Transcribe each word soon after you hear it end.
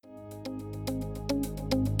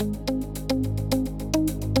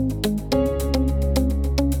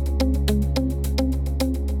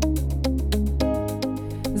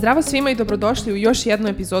Zdravo svima i dobrodošli u još jednu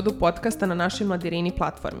epizodu podcasta na našoj Mladirini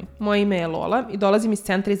platformi. Moje ime je Lola i dolazim iz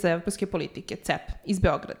Centra za evropske politike, CEP, iz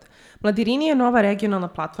Beograda. Mladirini je nova regionalna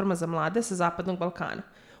platforma za mlade sa Zapadnog Balkana.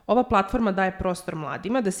 Ova platforma daje prostor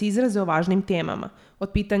mladima da se izraze o važnim temama,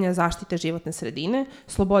 od pitanja zaštite životne sredine,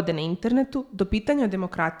 slobode na internetu, do pitanja o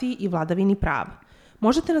demokratiji i vladavini prava.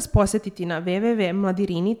 Možete nas posetiti na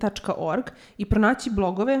www.mladirini.org i pronaći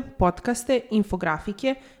blogove, podcaste,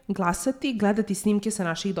 infografike, glasati, gledati snimke sa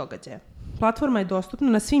naših događaja. Platforma je dostupna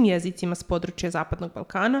na svim jezicima s područja Zapadnog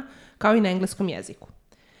Balkana, kao i na engleskom jeziku.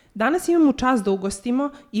 Danas imamo čast da ugostimo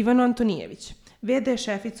Ivanu Antonijević, VD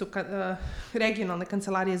šeficu regionalne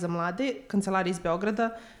kancelarije za mlade, kancelarije iz Beograda,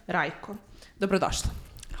 Rajko. Dobrodošla.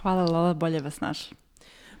 Hvala Lola, bolje vas našla.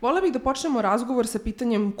 Volela bih da počnemo razgovor sa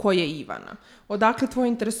pitanjem ko je Ivana. Odakle tvoje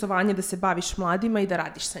interesovanje da se baviš mladima i da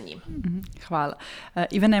radiš sa njima? Hvala.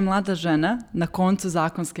 Ivana je mlada žena, na koncu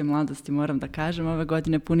zakonske mladosti moram da kažem. Ove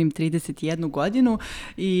godine punim 31 godinu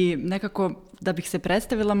i nekako da bih se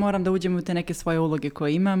predstavila moram da uđem u te neke svoje uloge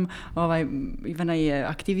koje imam. Ivana je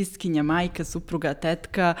aktivistkinja, majka, supruga,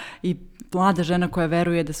 tetka i mlada žena koja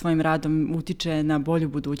veruje da svojim radom utiče na bolju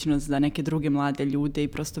budućnost za neke druge mlade ljude i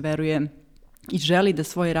prosto veruje i želi da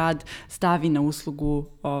svoj rad stavi na uslugu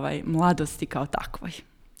mladosti kao takvoj.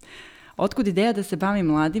 Otkud ideja da se bavim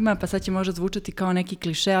mladima? Pa sad će možda zvučati kao neki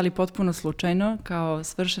kliše, ali potpuno slučajno, kao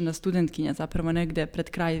svršena studentkinja, zapravo negde pred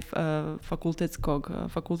kraj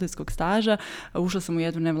fakultetskog staža. Ušla sam u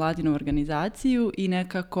jednu nevladinu organizaciju i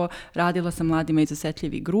nekako radila sam mladima iz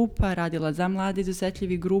osetljivih grupa, radila za mlade iz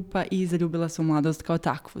osetljivih grupa i zaljubila se u mladost kao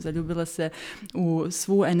takvu. Zaljubila se u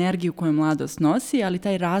svu energiju koju mladost nosi, ali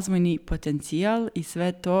taj razvojni potencijal i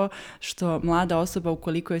sve to što mlada osoba,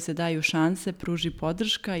 ukoliko joj se daju šanse, pruži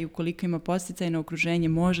podrška i ukoliko ima podsticajno okruženje,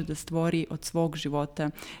 može da stvori od svog života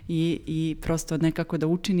i prosto nekako da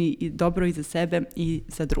učini i dobro i za sebe i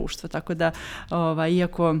za društvo. Tako da,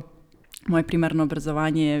 iako moje primarno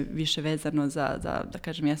obrazovanje je više vezano za da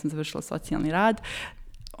kažem, ja sam završila socijalni rad,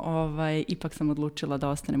 ipak sam odlučila da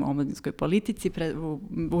ostanem u omladinskoj politici,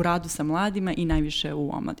 u radu sa mladima i najviše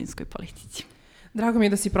u omladinskoj politici. Drago mi je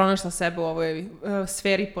da si pronašla sebe u ovoj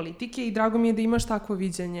sferi politike i drago mi je da imaš takvo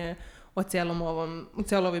viđenje u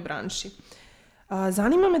celoj ovoj branši.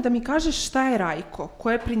 Zanima me da mi kažeš šta je Rajko,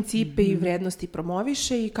 koje principe i vrednosti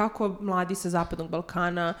promoviše i kako mladi sa Zapadnog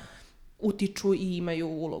Balkana utiču i imaju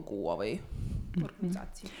ulogu u ovoj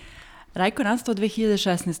organizaciji. Rajko nastao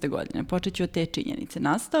 2016. godine, počet ću od te činjenice.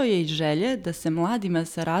 Nastao je iz želje da se mladima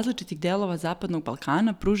sa različitih delova Zapadnog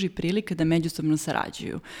Balkana pruži prilika da međusobno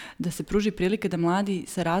sarađuju. Da se pruži prilika da mladi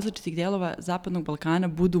sa različitih delova Zapadnog Balkana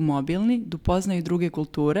budu mobilni, da upoznaju druge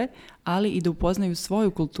kulture, ali i da upoznaju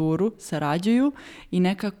svoju kulturu, sarađuju i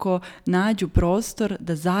nekako nađu prostor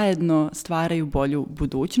da zajedno stvaraju bolju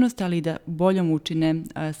budućnost, ali i da boljom učine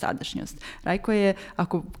sadašnjost. Rajko je,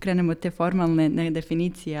 ako krenemo od te formalne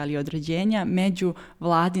definicije, ali određenja,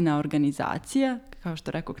 međuvladina organizacija, kao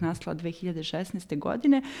što rekoh, nastala 2016.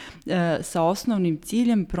 godine, sa osnovnim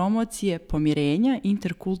ciljem promocije pomirenja,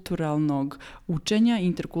 interkulturalnog učenja,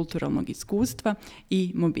 interkulturalnog iskustva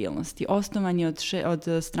i mobilnosti. Osnovan je od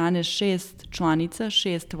strane 6 članica,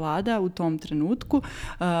 6 vlada u tom trenutku.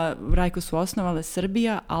 Rajko su osnovale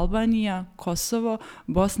Srbija, Albanija, Kosovo,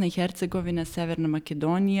 Bosna i Hercegovina, Severna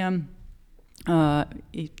Makedonija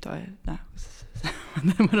i to je, da,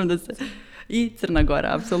 ne moram da se... I Crna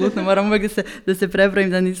Gora, apsolutno, moram uvek da se prebrojim,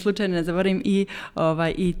 da ni slučajno ne zaboravim,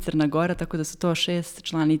 i Crna Gora, tako da su to 6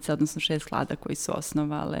 članica, odnosno 6 vlada koji su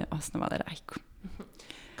osnovale Rajko.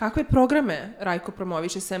 Kakve programe Rajko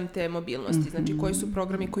promoviše sem te mobilnosti? Znači, koji su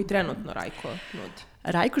programi koji trenutno Rajko nudi?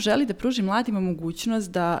 Rajko želi da pruži mladima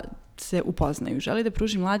mogućnost da se upoznaju. Želi da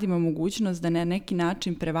pruži mladima mogućnost da na neki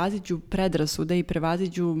način prevaziđu predrasude i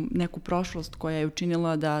prevaziđu neku prošlost koja je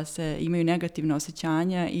učinila da se imaju negativne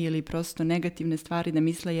osjećanja ili prosto negativne stvari da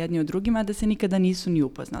misle jedni o drugima, da se nikada nisu ni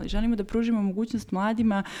upoznali. Želimo da pružimo mogućnost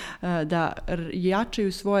mladima da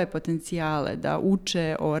jačaju svoje potencijale, da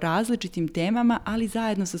uče o različitim temama, ali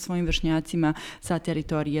zajedno sa svojim vršnjacima sa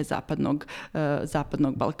teritorije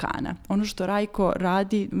Zapadnog Balkana. Ono što Rajko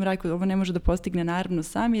radi, Rajko ovo ne može da postigne naravno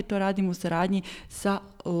sam, jer to radimo u saradnji sa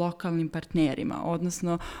lokalnim partnerima,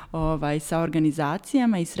 odnosno sa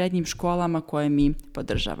organizacijama i srednjim školama koje mi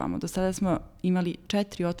podržavamo. Do sada smo imali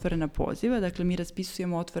 4 otvorena poziva, dakle mi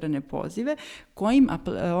raspisujemo otvorene pozive kojim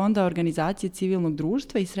onda organizacije civilnog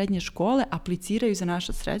društva i srednje škole apliciraju za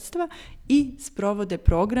naša sredstva i sprovode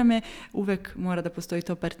programe. Uvek mora da postoji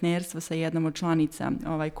to partnerstvo sa jednom od članica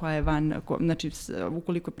koja je znači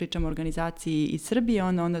ukoliko pričamo o organizaciji iz Srbije,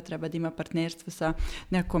 onda treba da ima partnerstvo sa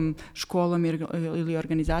nekom školom ili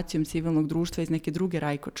organizacijom civilnog društva iz neke druge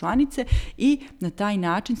RAIKO članice i na taj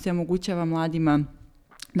način se omogućava mladima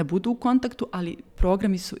da budu u kontaktu, ali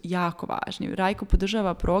programi su jako važni. RAIKO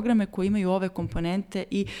podržava programe koji imaju ove komponente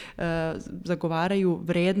i zagovaraju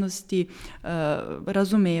vrednosti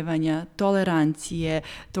razumevanja, tolerancije,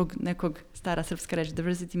 tog nekog, stara srpska reč,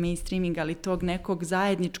 diversity mainstreaming, ali tog nekog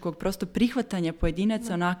zajedničkog prosto prihvatanja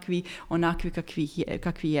pojedinaca onakvi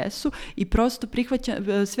kakvi jesu i prosto prihvaća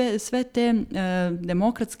sve te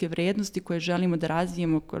demokratske vrednosti koje želimo da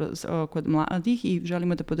razvijemo kod mladih i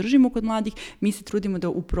želimo da podržimo kod mladih. Mi se trudimo da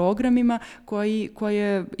u programima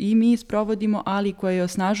koje i mi sprovodimo, ali koje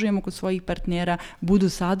osnažujemo kod svojih partnera, budu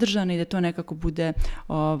sadržane i da to nekako bude,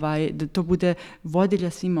 da to bude vodilja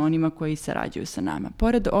svima onima koji sarađuju sa nama.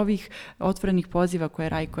 Pored ovih otvorenih poziva koje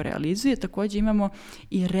RAIKO realizuje, također imamo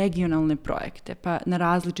i regionalne projekte, pa na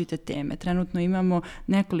različite teme. Trenutno imamo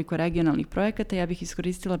nekoliko regionalnih projekata. Ja bih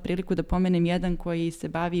iskoristila priliku da pomenem jedan koji se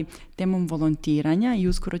bavi temom volontiranja i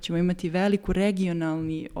uskoro ćemo imati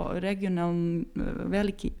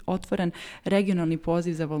veliki otvoren regionalni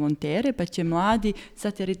poziv za volontere, pa će mladi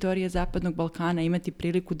sa teritorije Zapadnog Balkana imati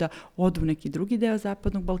priliku da odu u neki drugi deo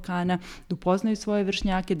Zapadnog Balkana, da upoznaju svoje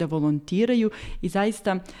vršnjake, da volontiraju i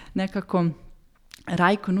zaista nekako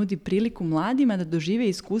RAIKO nudi priliku mladima da dožive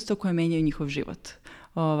iskustva koje menjaju njihov život.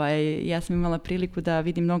 Ja sam imala priliku da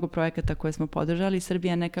vidim mnogo projekata koje smo podržali.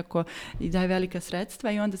 Srbija nekako i daje velika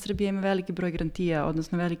sredstva i onda Srbija ima veliki broj grantija,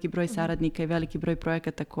 odnosno veliki broj saradnika i veliki broj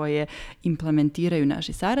projekata koje implementiraju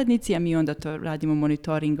naši saradnici, a mi onda to radimo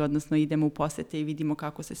monitoring, odnosno idemo u posete i vidimo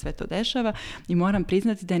kako se sve to dešava i moram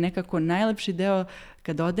priznati da je nekako najlepši deo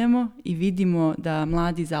kad odemo i vidimo da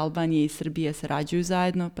mladi iz Albanije i Srbije sarađuju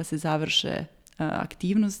zajedno, pa se završe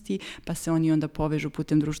aktivnosti, pa se oni onda povežu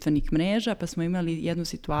putem društvenih mreža, pa smo imali jednu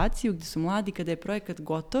situaciju gdje su mladi, kada je projekat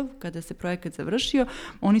gotov, kada se projekat završio,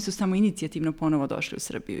 oni su samo inicijativno ponovo došli u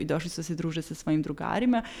Srbiju i došli su se druže sa svojim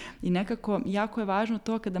drugarima i nekako jako je važno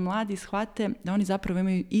to kada mladi shvate da oni zapravo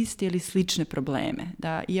imaju iste ili slične probleme,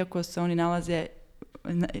 da iako se oni nalaze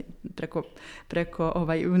preko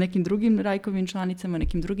u nekim drugim RAIKovim članicama,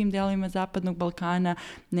 nekim drugim delovima Zapadnog Balkana,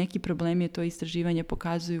 neki problemi to istraživanje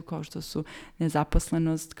pokazuju kao što su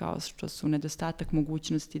nezaposlenost, kao što su nedostatak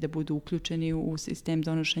mogućnosti da budu uključeni u sistem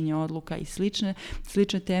donošenja odluka i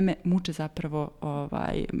slične teme muče zapravo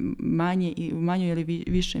u manjoj ili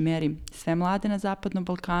višoj meri sve mlade na Zapadnom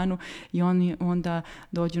Balkanu i oni onda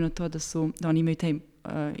dođu na to da oni imaju taj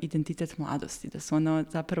identitet mladosti, da su ono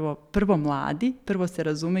zapravo prvo mladi, prvo se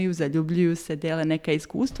razumeju, zaljubljuju se, dele neka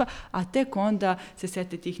iskustva, a tek onda se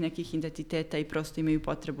sete tih nekih identiteta i prosto imaju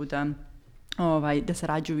potrebu da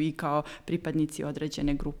sarađuju i kao pripadnici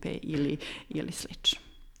određene grupe ili slično.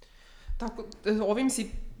 Tako, ovim si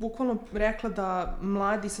bukvalno rekla da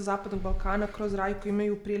mladi sa Zapadnog Balkana kroz RAIKO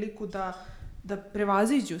imaju priliku da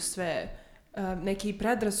prevaziđu sve neke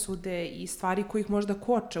predrasude i stvari koji ih možda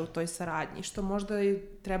koče u toj saradnji, što možda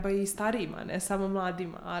treba i starijima, ne samo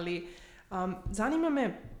mladima, ali zanima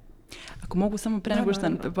me... Ako mogu samo pre nego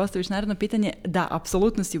što postaviš naredno pitanje, da,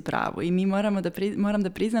 apsolutno si u pravu i mi moram da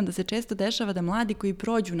priznam da se često dešava da mladi koji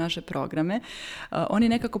prođu naše programe, oni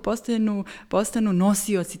nekako postanu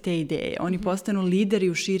nosioci te ideje, oni postanu lideri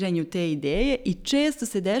u širenju te ideje i često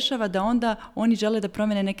se dešava da onda oni žele da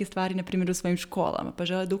promene neke stvari, na primjer u svojim školama, pa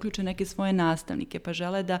žele da uključe neke svoje nastavnike, pa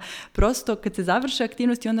žele da prosto kad se završe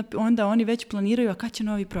aktivnosti onda oni već planiraju a kad će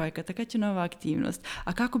novi projekat, a kad će nova aktivnost,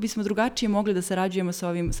 a kako bismo drugačije mogli da sarađujemo sa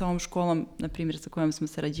ovom školom, na primjer, sa kojom smo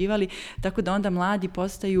sarađivali, tako da onda mladi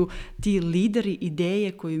postaju ti lideri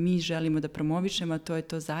ideje koju mi želimo da promovišemo, a to je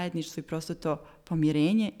to zajedništvo i prosto to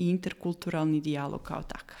pomirenje i interkulturalni dijalog kao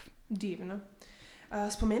takav. Divno.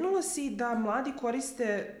 Spomenula si da mladi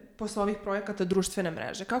koriste posle ovih projekata društvene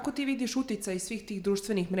mreže. Kako ti vidiš uticaj svih tih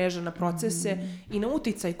društvenih mreža na procese i na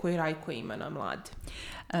uticaj koji RAIKO ima na mlade?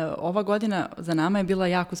 Ova godina za nama je bila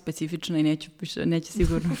jako specifična i neću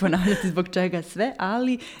sigurno ponavljati zbog čega sve,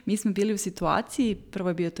 ali mi smo bili u situaciji, prvo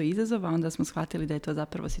je bio to izazov, a onda smo shvatili da je to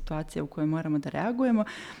zapravo situacija u kojoj moramo da reagujemo.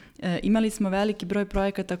 Imali smo veliki broj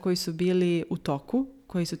projekata koji su bili u toku,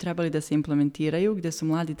 koji su trebali da se implementiraju, gdje su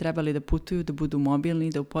mladi trebali da putuju, da budu mobilni,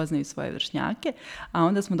 da upoznaju svoje vršnjake, a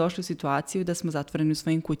onda smo došli u situaciju da smo zatvoreni u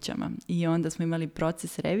svojim kućama. I onda smo imali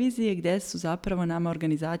proces revizije gdje su zapravo nama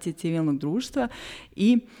organizacije civilnog društva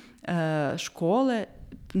i škole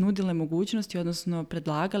nudile mogućnosti, odnosno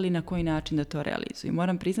predlagali na koji način da to realizuju.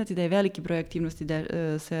 Moram priznati da je veliki broj aktivnosti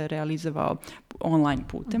se realizovao online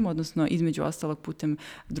putem, odnosno između ostalog putem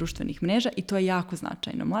društvenih mreža i to je jako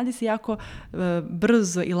značajno. Mladi se jako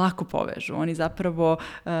brzo i lako povežu. Oni zapravo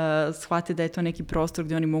shvate da je to neki prostor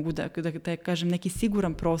gdje oni mogu da kažem, neki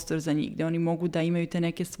siguran prostor za njih, gdje oni mogu da imaju te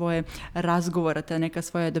neke svoje razgovora, te neka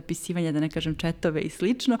svoje dopisivanja, da ne kažem četove i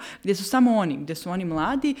slično, gdje su samo oni, gdje su oni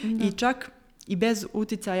mladi i čak i bez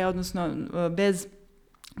uticaja, odnosno bez,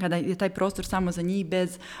 kada je taj prostor samo za njih,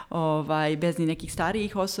 bez ni nekih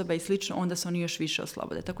starijih osoba i slično, onda se oni još više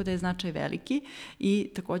oslobode. Tako da je značaj veliki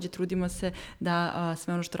i također trudimo se da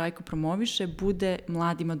sve ono što Rajko promoviše bude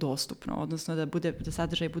mladima dostupno, odnosno da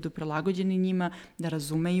sadržaji budu prilagođeni njima, da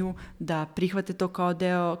razumeju, da prihvate to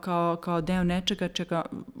kao deo nečega čega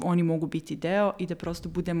oni mogu biti deo i da prosto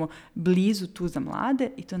budemo blizu tu za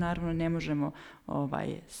mlade i to naravno ne možemo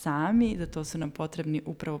sami, za to su nam potrebni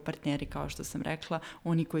upravo partneri, kao što sam rekla,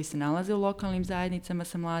 oni koji se nalaze u lokalnim zajednicama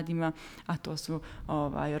sa mladima, a to su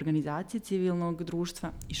organizacije civilnog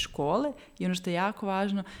društva i škole. I ono što je jako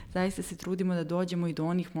važno, zaista se trudimo da dođemo i do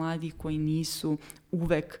onih mladih koji nisu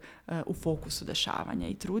uvek u fokusu dešavanja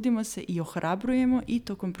i trudimo se i ohrabrujemo i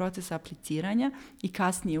tokom procesa apliciranja i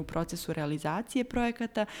kasnije u procesu realizacije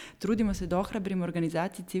projekata, trudimo se da ohrabrimo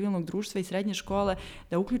organizacije civilnog društva i srednje škole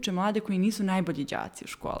da uključe mlade koji nisu najbolji đaci u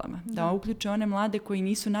školama, da uključe one mlade koji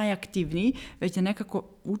nisu najaktivniji, već da nekako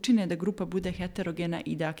učine da grupa bude heterogena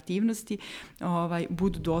i da aktivnosti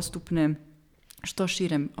budu dostupne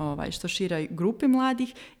što široj grupi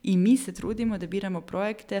mladih i mi se trudimo da biramo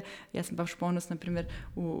projekte. Ja sam baš ponosna, na primjer,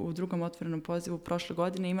 u drugom otvorenom pozivu prošle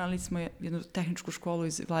godine imali smo jednu tehničku školu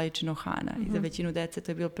iz Vladičinog Hana i za većinu dece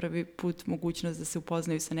to je bio prvi put mogućnost da se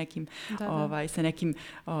upoznaju sa nekim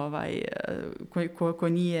ko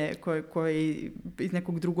nije koji iz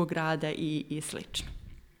nekog drugog grada i slično.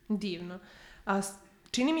 Divno. A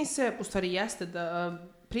čini mi se, u stvari jeste da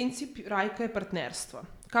princip Rajka je partnerstvo.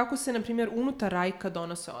 Kako se, na primjer, unutar Rajka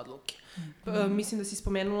donose odluke? Mislim da si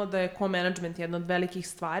spomenula da je co-management jedna od velikih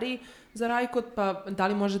stvari za Rajko, pa da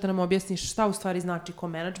li može da nam objasniš šta u stvari znači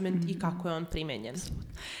co-management i kako je on primenjen?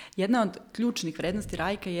 Jedna od ključnih vrednosti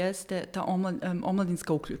Rajka jeste ta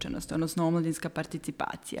omladinska uključenost, odnosno omladinska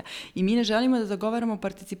participacija. I mi ne želimo da zagovaramo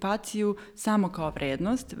participaciju samo kao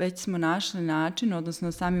vrednost, već smo našli način,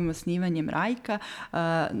 odnosno samim osnivanjem Rajka,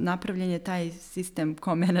 napravljen je taj sistem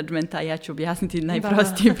co-managementa, ja ću objasniti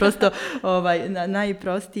najprostiji,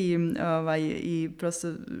 najprostiji i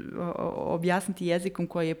prosto objasniti jezikom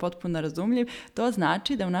koji je potpuno razumljiv. To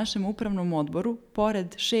znači da u našem upravnom odboru,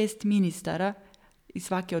 pored 6 ministara i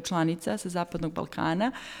svake od članica sa Zapadnog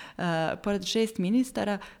Balkana, pored 6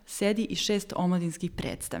 ministara sedi i 6 omladinskih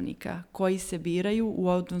predstavnika koji se biraju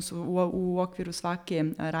u okviru svake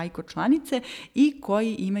Rajko članice i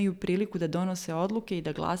koji imaju priliku da donose odluke i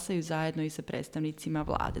da glasaju zajedno i sa predstavnicima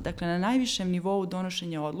vlade. Dakle, na najvišem nivou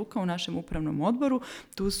donošenja odluka u našem upravnom odboru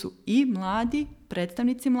tu su i mladi,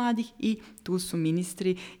 predstavnici mladih i tu su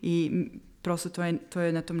ministri i prosto to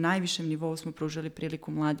je na tom najvišem nivou smo pružali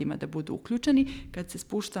priliku mladima da budu uključeni. Kad se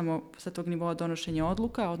spuštamo sa tog nivoa donošenja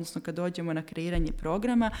odluka, odnosno kad dođemo na kreiranje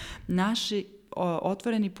programa, naši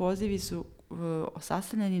otvoreni pozivi su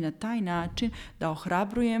sastavljeni na taj način da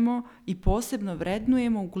ohrabrujemo i posebno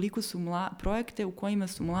vrednujemo ukoliko su projekte u kojima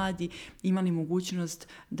su mladi imali mogućnost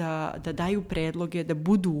da daju predloge, da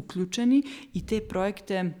budu uključeni i te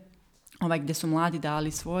projekte gdje su mladi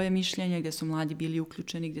dali svoje mišljenje, gdje su mladi bili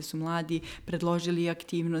uključeni, gdje su mladi predložili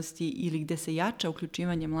aktivnosti ili gdje se jača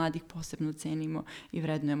uključivanje mladih, posebno cenimo i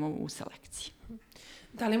vrednujemo u selekciji.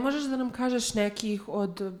 Da li možeš da nam kažeš nekih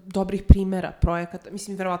od dobrih primjera projekata?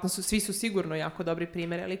 Mislim, verovatno svi su sigurno jako dobri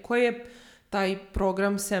primjeri, ali koji je taj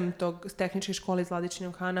program sem tog tehničke škole iz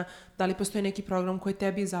Vladičinog Hana, da li postoji neki program koji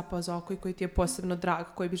tebi zapao za oko i koji ti je posebno drag,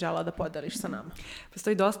 koji bi žela da podeliš sa nama?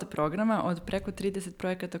 Postoji dosta programa, od preko 30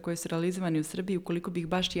 projekata koji su realizovani u Srbiji. Ukoliko bih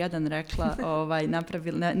baš jedan rekla,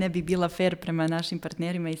 ne bi bila fair prema našim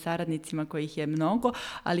partnerima i saradnicima kojih je mnogo,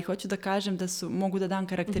 ali hoću da kažem da mogu da dam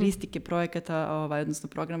karakteristike projekata, odnosno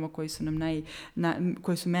programa koji su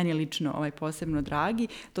koji su meni lično posebno dragi.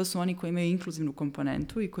 To su oni koji imaju inkluzivnu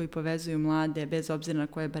komponentu i koji povezuju mlade bez obzira na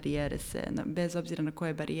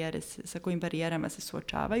koje barijere sa kojim barijerama se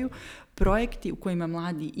suočavaju, projekti u kojima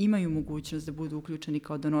mladi imaju mogućnost da budu uključeni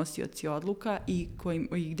kao donosioci odluka i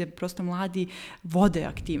gdje prosto mladi vode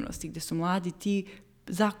aktivnosti, gdje su mladi ti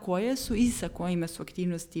za koje su i sa kojima su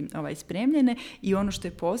aktivnosti spremljene i ono što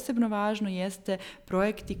je posebno važno jeste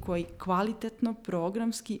projekti koji kvalitetno,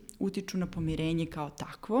 programski utiču na pomirenje kao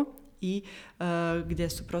takvo i gdje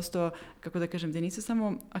su prosto, kako da kažem, gdje nisu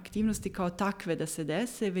samo aktivnosti kao takve da se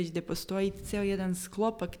dese, već gdje postoji ceo jedan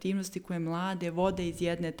sklop aktivnosti koje mlade vode iz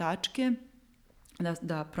jedne tačke,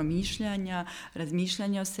 da promišljanja,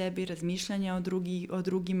 razmišljanja o sebi, razmišljanja o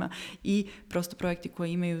drugima i prosto projekti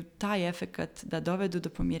koji imaju taj efekat da dovedu do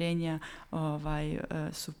pomirenja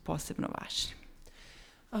su posebno važni.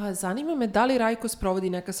 Zanima me da li Rajko sprovodi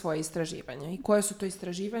neka svoja istraživanja i koje su to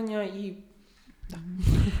istraživanja i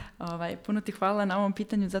Puno ti hvala na ovom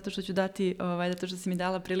pitanju zato što ću dati, zato što si mi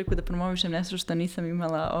dala priliku da promovišem nešto što nisam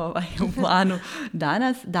imala u planu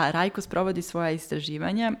danas. Da, Rajko sprovodi svoja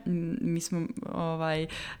istraživanja. Mi smo,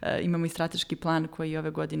 imamo i strateški plan koji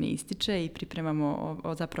ove godine ističe i pripremamo,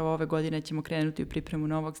 zapravo ove godine ćemo krenuti u pripremu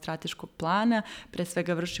novog strateškog plana. Pre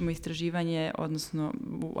svega vršimo istraživanje, odnosno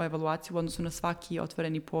evaluaciju u odnosu na svaki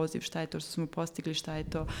otvoreni poziv, šta je to što smo postigli, šta je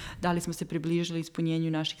to, da li smo se približili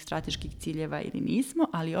ispunjenju naših strateških ciljeva ili nismo,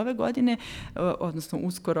 ali ove godine, odnosno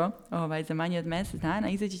uskoro, za manje od mjesec dana,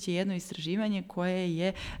 izaći će jedno istraživanje koje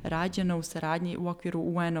je rađeno u saradnji u okviru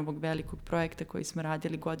UN-ovog velikog projekta koji smo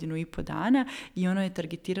radili 1.5 dana i ono je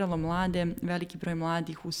targetiralo veliki broj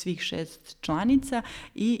mladih u svih 6 članica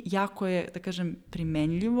i jako je, da kažem,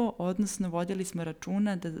 primenljivo, odnosno vodili smo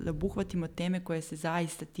računa da obuhvatimo teme koje se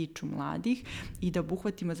zaista tiču mladih i da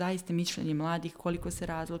obuhvatimo zaista mišljenje mladih, koliko se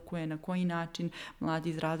razlikuje, na koji način mladi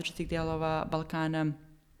iz različitih dijelova Balkana,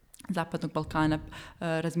 Zapadnog Balkana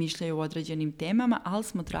razmišljaju o određenim temama, ali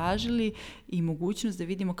smo tražili i mogućnost da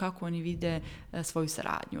vidimo kako oni vide svoju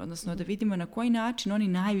saradnju, odnosno da vidimo na koji način oni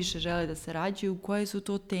najviše žele da sarađuju, koje su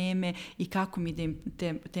to teme i kako mi da im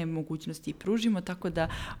te mogućnosti pružimo, tako da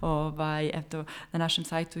na našem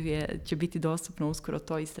sajtu će biti dostupno uskoro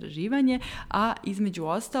to istraživanje, a između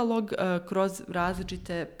ostalog kroz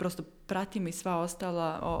različite, prosto pratimo i sva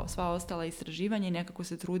ostala istraživanja i nekako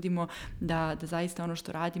se trudimo da zaista ono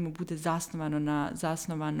što radimo bude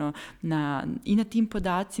zasnovano i na tim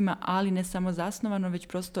podacima, ali ne samo zasnovano, već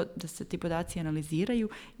prosto da se ti podaci analiziraju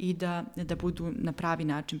i da budu na pravi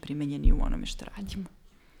način primenjeni u onome što radimo.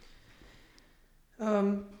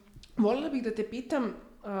 Voljela bih da te pitam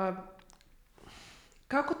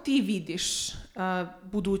kako ti vidiš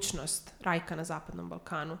budućnost Rajka na Zapadnom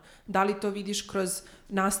Balkanu? Da li to vidiš kroz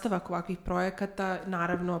nastavak ovakvih projekata,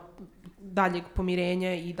 naravno daljeg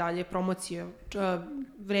pomirenja i dalje promocije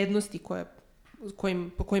vrednosti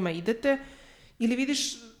po kojima idete, ili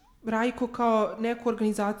vidiš Rajko kao neku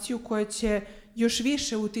organizaciju koja će još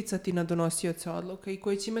više uticati na donosioce odluka i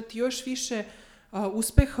koja će imati još više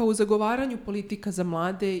uspeha u zagovaranju politika za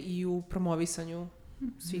mlade i u promovisanju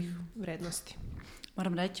svih vrednosti?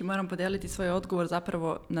 Moram podeliti svoj odgovor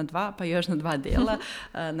zapravo na 2, pa još na 2 dela,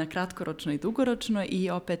 na kratkoročno i dugoročno i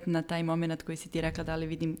opet na taj moment koji si ti rekla da li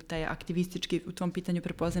vidim taj aktivistički, u tvom pitanju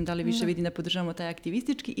prepoznajem da li više vidim da podržavamo taj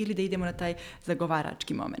aktivistički ili da idemo na taj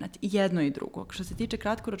zagovarački moment. I jedno i drugo. Što se tiče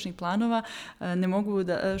kratkoročnih planova,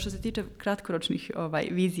 što se tiče kratkoročnih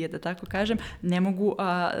vizije, da tako kažem, ne mogu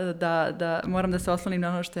da moram da se oslonim na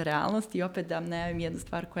ono što je realnost i opet da najavim jednu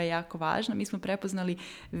stvar koja je jako važna. Mi smo prepoznali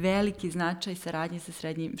veliki značaj saradnje sa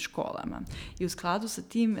srednjim školama. I u skladu sa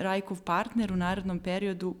tim Rajkov partner u narednom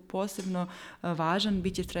periodu posebno važan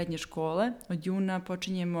bit će srednje škole. Od juna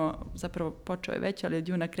počeo je već, ali od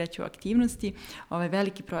juna kreću aktivnosti. Ovaj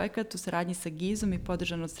veliki projekat u saradnji sa GIZ-om i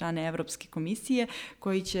podržan od strane Evropske komisije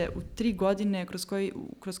koji će u 3 godine,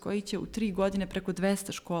 kroz koji će u 3 godine preko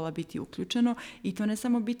 200 škola biti uključeno i to ne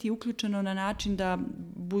samo biti uključeno na način da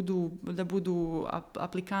budu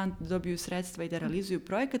aplikant, dobiju sredstva i da realizuju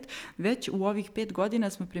projekat, već u ovih 5 godina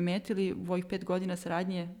smo primetili, u ovih 5 godina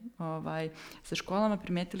saradnje sa školama,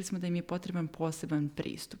 primetili smo da im je potreban poseban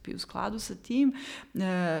pristup. I u skladu sa tim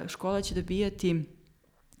škola će dobijati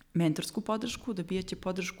mentorsku podršku, dobijat će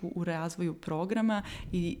podršku u razvoju programa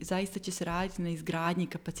i zaista će se raditi na izgradnji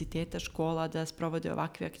kapaciteta škola da sprovode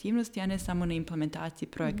ovakve aktivnosti, a ne samo na implementaciji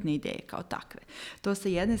projektne ideje kao takve. To sa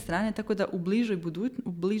jedne strane, tako da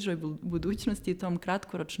u bližoj budućnosti, tom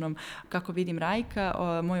kratkoročnom, kako vidim Rajka,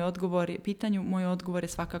 moj odgovor je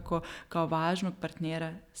svakako kao važnog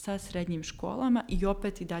partnera sa srednjim školama i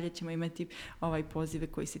opet i dalje ćemo imati pozive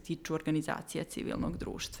koji se tiču organizacija civilnog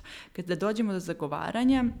društva. Kada dođemo do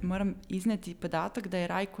zagovaranja, moram izneti podatak da je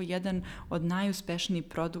Rajko jedan od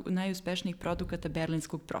najuspešnijih produkata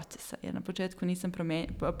berlinskog procesa. Jer na početku nisam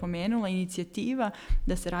pomenula inicijativa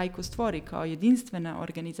da se Rajko stvori kao jedinstvena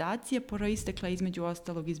organizacija proistekla između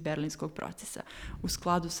ostalog iz berlinskog procesa. U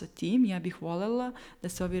skladu sa tim ja bih voljela da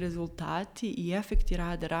se ovi rezultati i efekti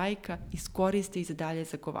rada Rajka iskoriste i za dalje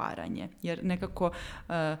zagovaranje. Jer nekako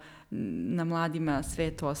na mladima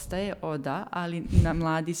svet ostaje, ali na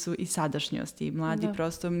mladi su i sadašnjosti. Mladi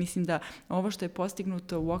prosto mislim da ovo što je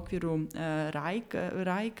postignuto u okviru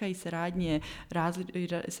Rajka i saradnje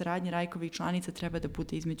Rajkovih članica treba da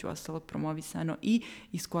bude između ostalog promovisano i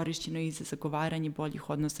iskorišćeno i za zagovaranje boljih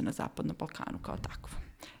odnosa na Zapadnom Balkanu kao takvo.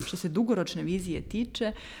 Što se dugoročne vizije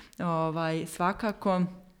tiče, svakako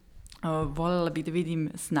voljela bih da vidim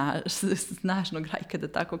snažnog Rajka, da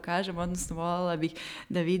tako kažem, odnosno voljela bih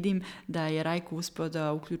da vidim da je Rajko uspeo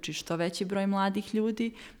da uključi što veći broj mladih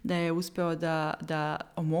ljudi, da je uspeo da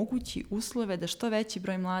omogući uslove da što veći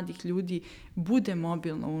broj mladih ljudi bude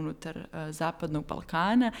mobilno unutar Zapadnog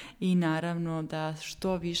Balkana i naravno da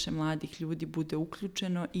što više mladih ljudi bude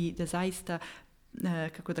uključeno i da zaista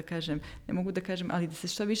kako da kažem, ne mogu da kažem, ali da se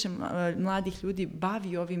što više mladih ljudi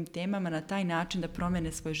bavi ovim temama na taj način da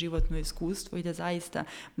promene svoje životno iskustvo i da zaista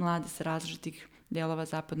mlade sa različitih delova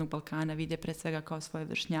Zapadnog Balkana vide pre svega kao svoje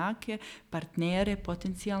vršnjake, partnere,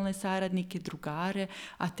 potencijalne saradnike, drugare,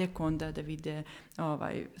 a tek onda da vide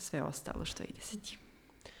sve ostalo što ide sa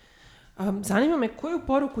njim. Zanima me, koju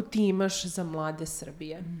poruku ti imaš za mlade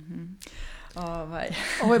Srbije?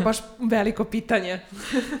 Ovo je baš veliko pitanje.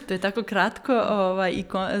 To je tako kratko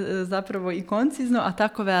zapravo i koncizno, a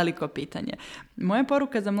tako veliko pitanje. Moja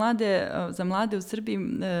poruka za mlade u Srbiji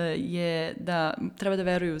je da treba da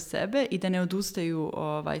veruju u sebe i da ne odustaju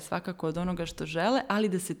svakako od onoga što žele, ali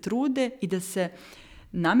da se trude i da se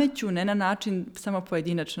nameću ne na način samo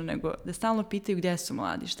pojedinačno, nego da stalno pitaju gdje su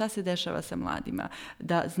mladi, šta se dešava sa mladima,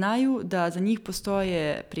 da znaju da za njih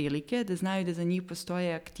postoje prilike, da znaju da za njih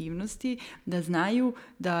postoje aktivnosti, da znaju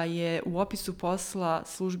da je u opisu posla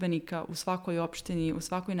službenika u svakoj opštini, u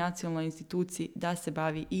svakoj nacionalnoj instituciji da se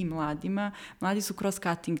bavi i mladima. Mladi su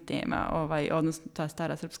cross-cutting tema, odnosno ta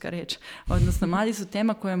stara srpska reč, odnosno mladi su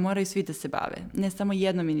tema koje moraju svi da se bave. Ne samo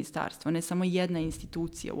jedno ministarstvo, ne samo jedna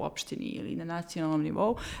institucija u opštini ili na nacionalnom nivou,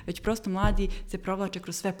 već prosto mladi se provlače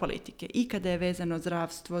kroz sve politike. I kada je vezano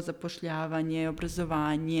zdravstvo, zapošljavanje,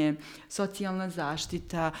 obrazovanje, socijalna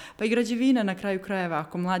zaštita, pa i građevina na kraju krajeva.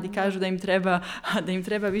 Ako mladi kažu da im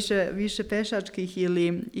treba više pešačkih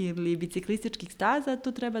ili biciklističkih staza,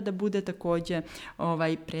 to treba da bude takođe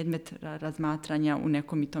predmet razmatranja u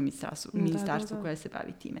nekom i tom ministarstvu koje se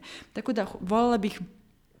bavi time. Tako da voljela bih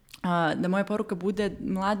da moja poruka bude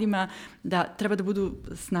mladima da treba da budu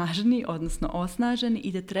snažni, odnosno osnaženi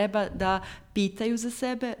i da treba da pitaju za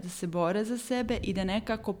sebe, da se bore za sebe i da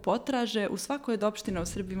nekako potraže u svakoj od opština u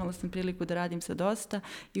Srbiji, imala sam priliku da radim sa dosta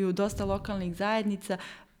i u dosta lokalnih zajednica,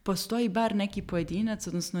 postoji bar neki pojedinac,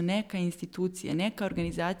 odnosno neka institucija, neka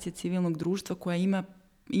organizacija civilnog društva koja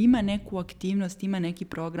ima neku aktivnost, ima neki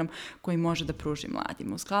program koji može da pruži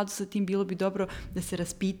mladima. U skladu sa tim bilo bi dobro da se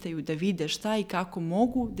raspitaju, da vide šta i kako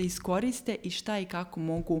mogu da iskoriste i šta i kako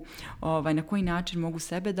mogu, na koji način mogu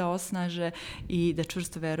sebe da osnaže i da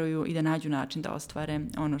čvrsto veruju i da nađu način da ostvare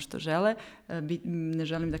ono što žele. Ne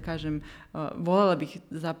želim da kažem, voljela bih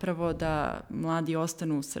zapravo da mladi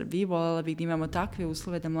ostanu u Srbiji, voljela bih da imamo takve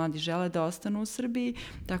uslove da mladi žele da ostanu u Srbiji,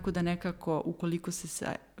 tako da nekako ukoliko se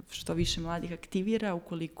što više mladih aktivira,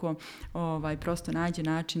 ukoliko prosto nađe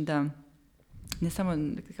način da ne samo,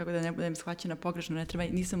 kako da ne budem shvaćena pogrešno,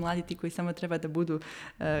 nisu mladi ti koji samo treba da budu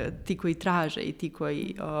ti koji traže i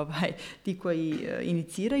ti koji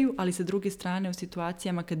iniciraju, ali sa druge strane u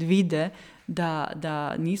situacijama kad vide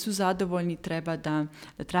da nisu zadovoljni, treba da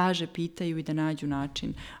traže, pitaju i da nađu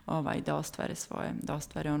način da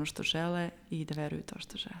ostvare ono što žele i da veruju to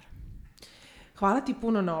što žele. Hvala ti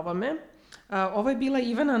puno na ovome. Ovo je bila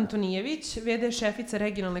Ivana Antonijević, v.d. šefica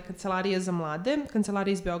regionalne kancelarije za mlade,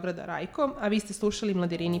 kancelarije iz Beograda Rajko, a vi ste slušali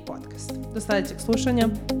Mladirini podcast. Do sledećeg slušanja,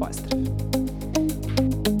 pozdrav!